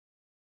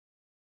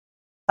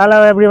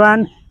Hello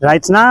everyone.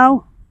 Right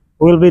now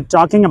we'll be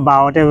talking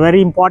about a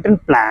very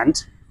important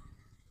plant,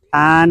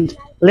 and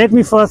let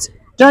me first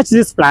touch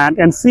this plant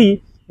and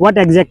see what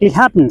exactly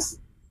happens.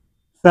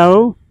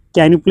 So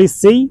can you please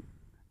see?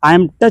 I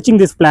am touching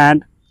this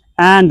plant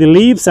and the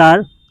leaves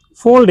are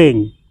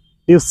folding.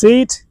 You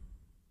see it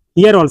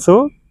here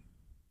also,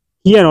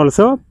 here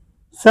also.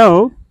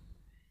 So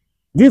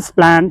this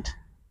plant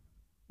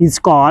is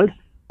called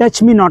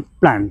touch me not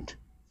plant.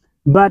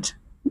 But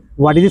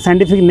what is the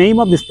scientific name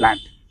of this plant?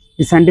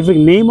 The scientific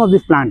name of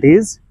this plant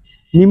is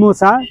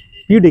Mimosa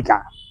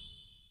pudica.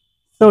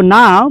 So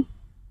now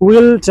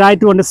we'll try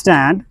to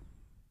understand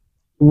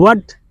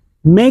what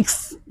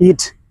makes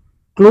it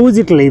close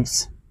its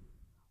leaves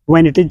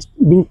when it is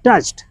being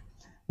touched,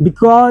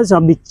 because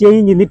of the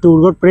change in the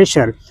turgor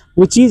pressure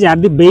which is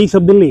at the base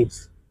of the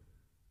leaves.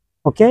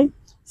 Okay,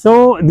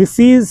 so this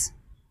is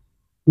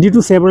due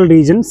to several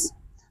reasons.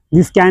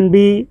 This can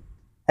be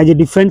as a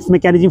defense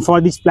mechanism for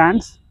these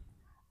plants,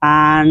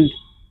 and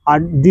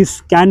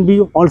this can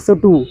be also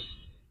to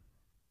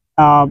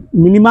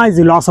minimize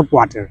the loss of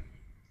water.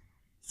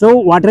 So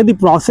what are the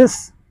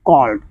process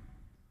called?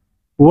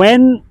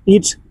 When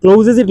it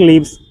closes its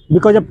leaves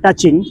because of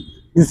touching,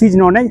 this is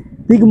known as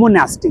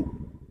pigmonasty.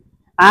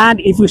 And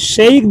if you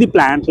shake the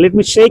plant, let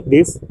me shake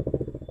this.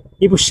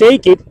 If you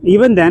shake it,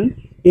 even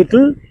then it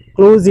will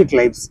close its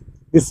leaves.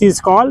 This is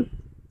called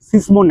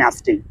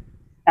seismonasty.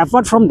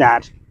 Apart from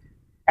that,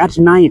 at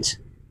night,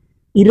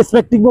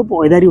 irrespective of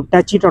whether you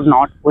touch it or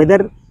not,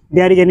 whether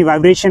there is any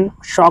vibration,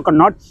 shock or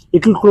not,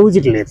 it will close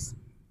its leaves.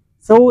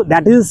 So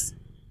that is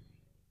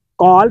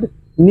called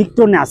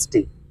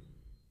nyctonasty.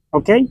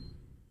 Okay,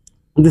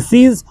 this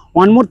is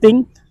one more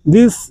thing.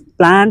 This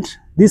kind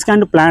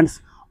of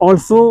plants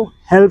also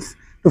helps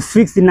to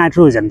fix the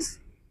nitrogens,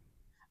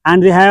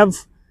 and they have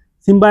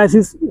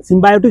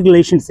symbiotic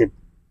relationship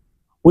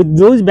with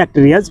those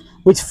bacteria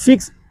which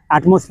fix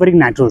atmospheric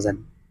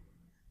nitrogen.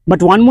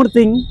 But one more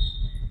thing,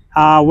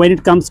 when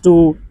it comes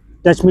to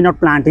touch me not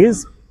plant,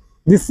 is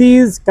this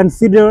is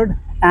considered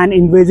an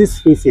invasive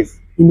species,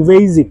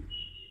 invasive.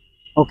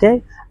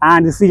 Okay,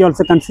 and this is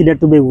also considered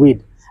to be a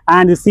weed,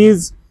 and this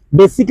is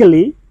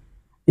basically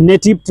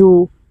native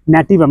to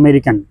Native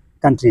American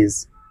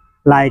countries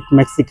like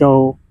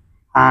Mexico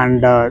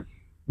and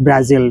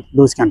Brazil,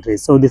 those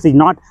countries. So this is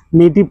not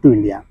native to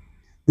India.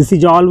 This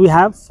is all we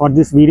have for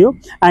this video,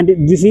 and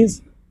this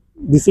is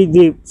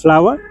the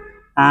flower,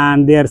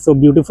 and they are so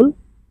beautiful.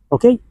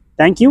 Okay,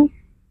 thank you.